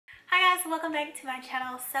welcome back to my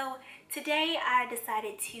channel. So today I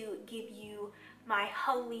decided to give you my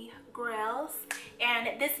holy grails,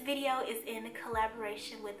 and this video is in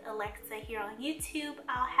collaboration with Alexa here on YouTube.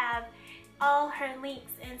 I'll have all her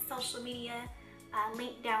links and social media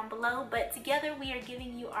linked down below, but together we are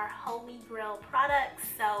giving you our holy grail products.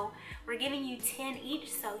 So we're giving you 10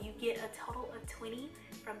 each, so you get a total of 20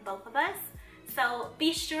 from both of us. So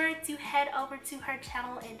be sure to head over to her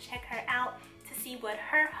channel and check her out to see what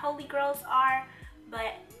her holy grails are,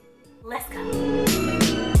 but let's go.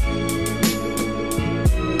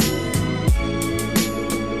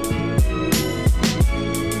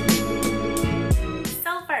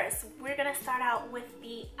 So first, we're gonna start out with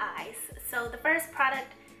the eyes. So the first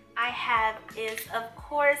product I have is, of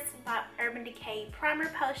course, my Urban Decay Primer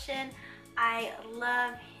Potion. I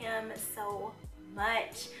love him so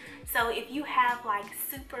much. So if you have like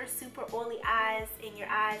super oily eyes and your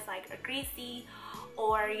eyes like are greasy,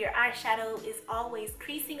 or your eyeshadow is always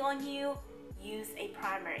creasing on you, use a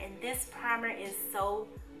primer. And this primer is so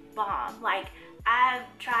bomb. Like, I've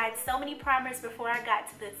tried so many primers before I got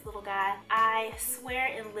to this little guy. I swear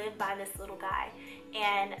and live by this little guy.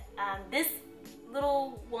 And this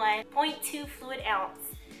little one, 0.2 fluid ounce,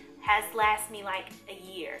 has lasted me like a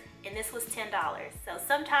year, and this was $10. So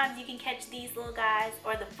sometimes you can catch these little guys,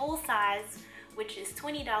 or the full size, which is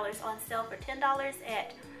 $20 on sale for $10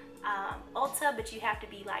 at Ulta, but you have to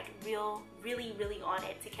be like really on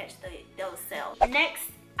it to catch those sales.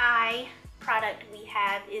 Next eye product we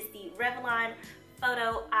have is the Revlon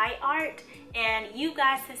Eye Art, and you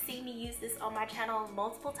guys have seen me use this on my channel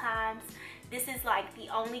multiple times. This is like the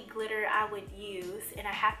only glitter I would use, and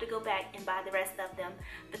I have to go back and buy the rest of them.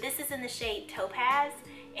 But this is in the shade Topaz,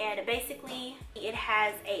 and basically it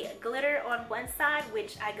has a glitter on one side,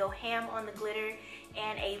 which I go ham on the glitter,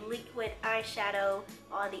 and a liquid eyeshadow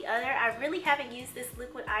on the other. I really haven't used this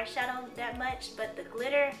liquid eyeshadow that much, but the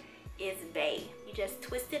glitter is bae. You just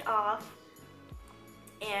twist it off,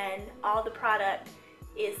 and all the product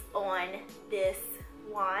is on this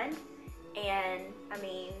wand, and I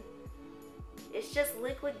mean, it's just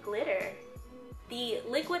liquid glitter. The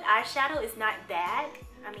liquid eyeshadow is not bad.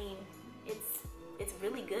 I mean, it's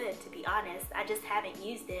really good, to be honest. I just haven't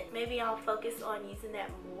used it. Maybe I'll focus on using that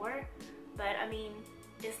more, but I mean,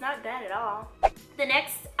 it's not bad at all. The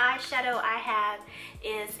next eyeshadow I have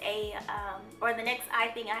is the next eye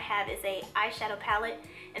thing I have is a eyeshadow palette,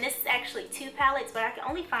 and this is actually two palettes, but I can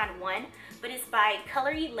only find one, but it's by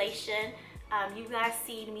Elation. You guys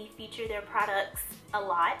see me feature their products a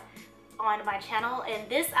lot on my channel, and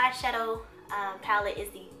this eyeshadow palette is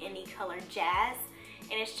in the color Jazz,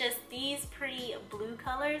 and it's just these pretty blue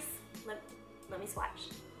colors. Let me swatch.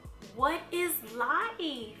 What is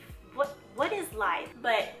life? What is life?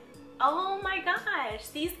 But oh my gosh,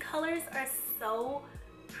 these colors are so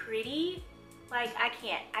pretty. Like, I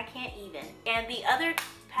can't even. And the other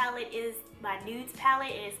palette is my Nudes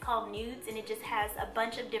palette, and it's called Nudes, and it just has a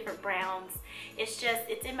bunch of different browns. It's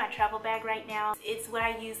in my travel bag right now. It's what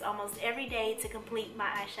I use almost every day to complete my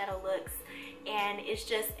eyeshadow looks, and it's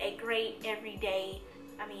just a great everyday,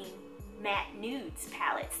 I mean, matte nudes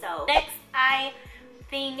palette. So next eye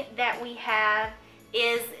thing that we have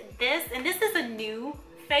is this, and this is a new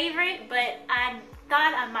favorite, but I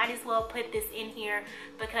thought I might as well put this in here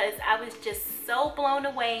because I was just so blown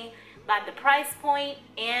away by the price point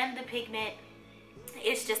and the pigment.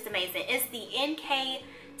 It's just amazing. It's the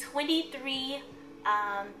NK23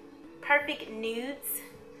 Perfect Nudes.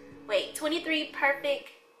 Wait, 23 Perfect,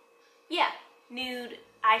 yeah, nude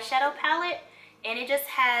eyeshadow palette, and it just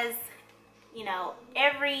has, you know,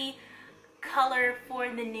 every color for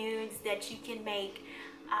the nudes that you can make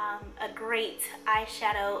a great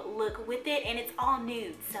eyeshadow look with it, and it's all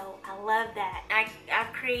nude, so I love that.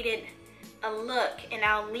 I've created a look, and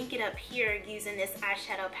I'll link it up here using this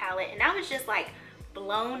eyeshadow palette, and I was just like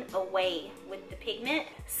blown away with the pigment.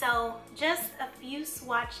 So just a few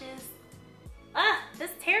swatches.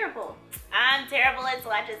 That's terrible. I'm terrible at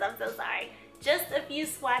swatches, I'm so sorry. Just a few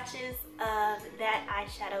swatches of that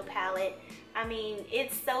eyeshadow palette. I mean,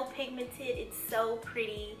 it's so pigmented, it's so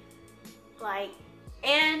pretty, like,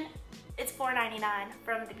 and it's $4.99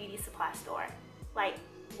 from the beauty supply store. Like,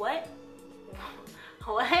 what?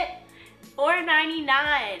 What?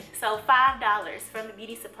 $4.99, so $5 from the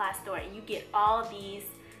beauty supply store, and you get all these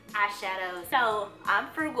eyeshadows. So I'm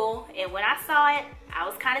frugal, and when I saw it, I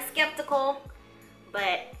was kind of skeptical,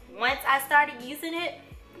 but once I started using it,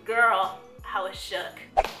 girl, I was shook.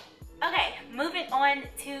 Okay, moving on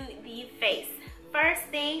to the face. First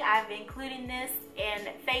thing, I've been including this in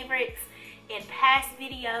favorites in past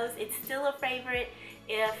videos. It's still a favorite.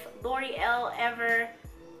 If Loreal ever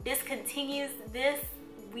discontinues this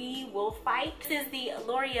we will fight. This is the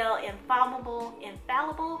L'Oreal Infallible,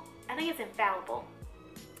 I think it's Infallible,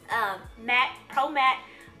 matte, pro matte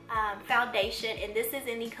foundation, and this is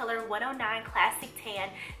in the color 109 Classic Tan.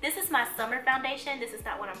 This is my summer foundation. This is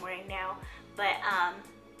not what I'm wearing now, but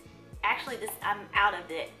actually I'm out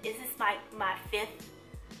of it. This is my fifth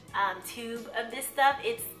tube of this stuff.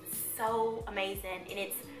 It's so amazing, and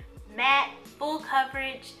it's matte, full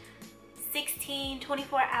coverage, 16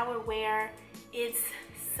 24-hour wear. It's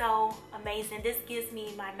so amazing. This gives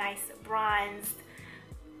me my nice bronzed,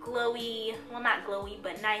 glowy, well, not glowy,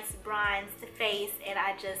 but nice bronzed face, and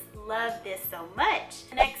I just love this so much.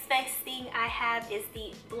 The next face thing I have is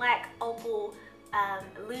the Black Opal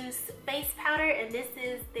loose face powder, and this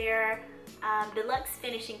is their Deluxe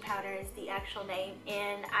finishing powder is the actual name,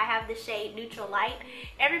 and I have the shade Neutral Light.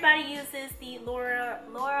 Everybody uses the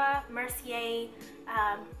Laura Mercier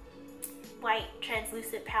white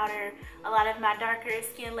translucent powder. A lot of my darker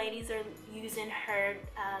skin ladies are using her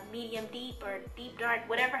medium deep or deep dark,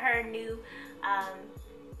 whatever her new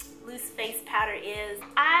loose face powder is.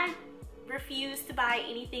 I refuse to buy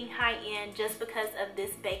anything high-end just because of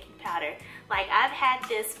this baking powder. Like, I've had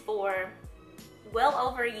this for well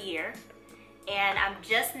over a year, and I'm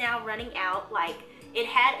just now running out. Like, it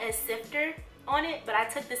had a sifter on it, but I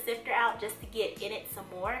took the sifter out just to get in it some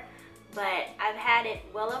more. But I've had it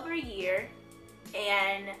well over a year,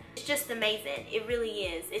 and it's just amazing. It really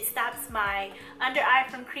is. It stops my under eye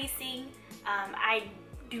from creasing. I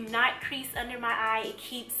do not crease under my eye. It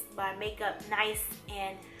keeps my makeup nice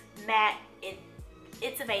and matte.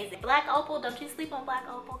 It's amazing. Black Opal, don't you sleep on Black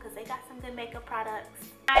Opal, because they got some good makeup products.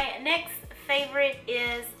 My next favorite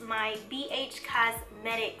is my BH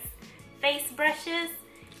Cosmetics face brushes,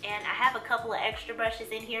 and I have a couple of extra brushes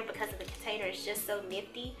in here because of the container. It's just so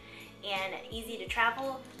nifty and easy to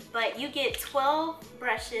travel. But you get 12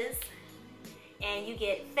 brushes, and you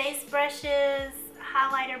get face brushes,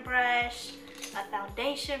 highlighter brush, a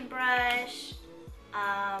foundation brush,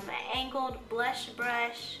 an angled blush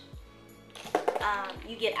brush.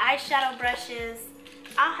 You get eyeshadow brushes.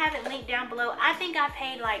 I'll have it linked down below. I think I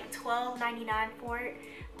paid like $12.99 for it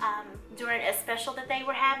during a special that they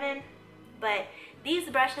were having. But these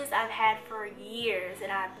brushes I've had for years,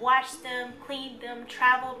 and I've washed them, cleaned them,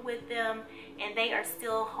 traveled with them, and they are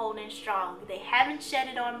still holding strong. They haven't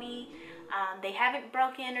shedded on me. They haven't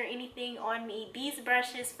broken or anything on me. These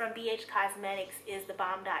brushes from BH Cosmetics is the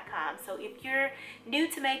bomb.com. So if you're new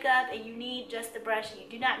to makeup and you need just a brush and you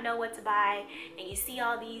do not know what to buy, and you see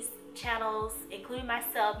all these channels, including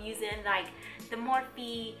myself, using like the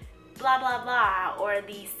Morphe blah blah blah or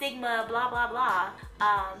the Sigma blah blah blah,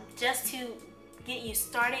 just to get you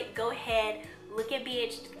started, go ahead, look at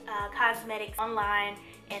BH Cosmetics online,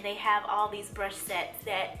 and they have all these brush sets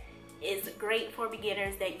that is great for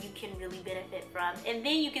beginners that you can really benefit from, and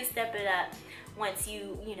then you can step it up once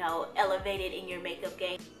you know, elevate it in your makeup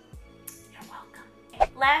game. You're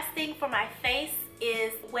welcome. Last thing for my face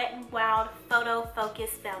is Wet n Wild Photo Focus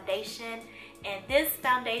Foundation, and this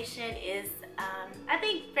foundation is I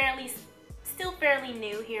think still fairly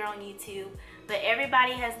new here on YouTube, but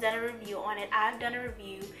everybody has done a review on it. I've done a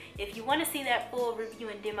review. If you want to see that full review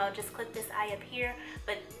and demo, just click this eye up here.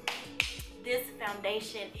 But this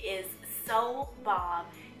foundation is so bomb.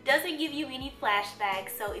 Doesn't give you any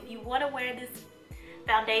flashbacks, so if you want to wear this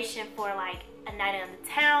foundation for like a night on the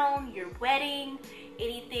town, your wedding,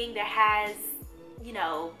 anything that has, you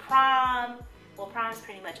know, prom, well, prom's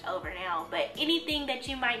pretty much over now, but anything that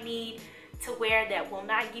you might need to wear that will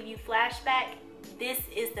not give you flashback, this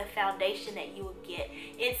is the foundation that you will get.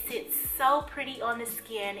 It sits so pretty on the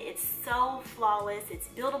skin. It's so flawless. It's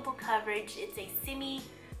buildable coverage. It's a semi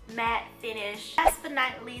matte finish. Last but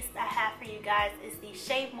not least, I have for you guys is the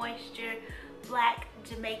Shea Moisture Black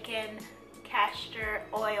Jamaican Castor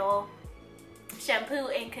Oil shampoo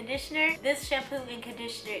and conditioner. This shampoo and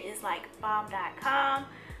conditioner is like bomb.com.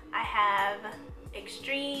 I have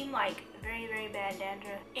extreme, like very bad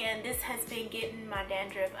dandruff, and this has been getting my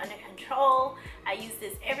dandruff under control. I use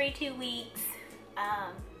this every 2 weeks,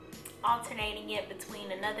 alternating it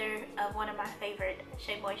between one of my favorite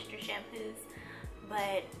Shea Moisture shampoos,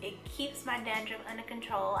 but it keeps my dandruff under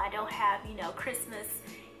control. I don't have, you know, Christmas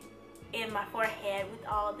in my forehead with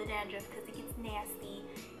all the dandruff because it gets nasty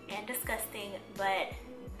and disgusting, but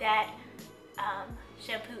that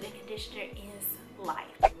shampoo and conditioner is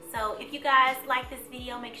life. So if you guys like this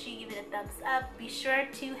video, make sure you give it a thumbs up. Be sure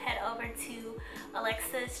to head over to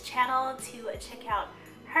Alexa's channel to check out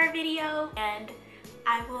her video, and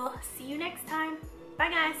I will see you next time.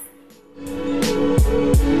 Bye guys.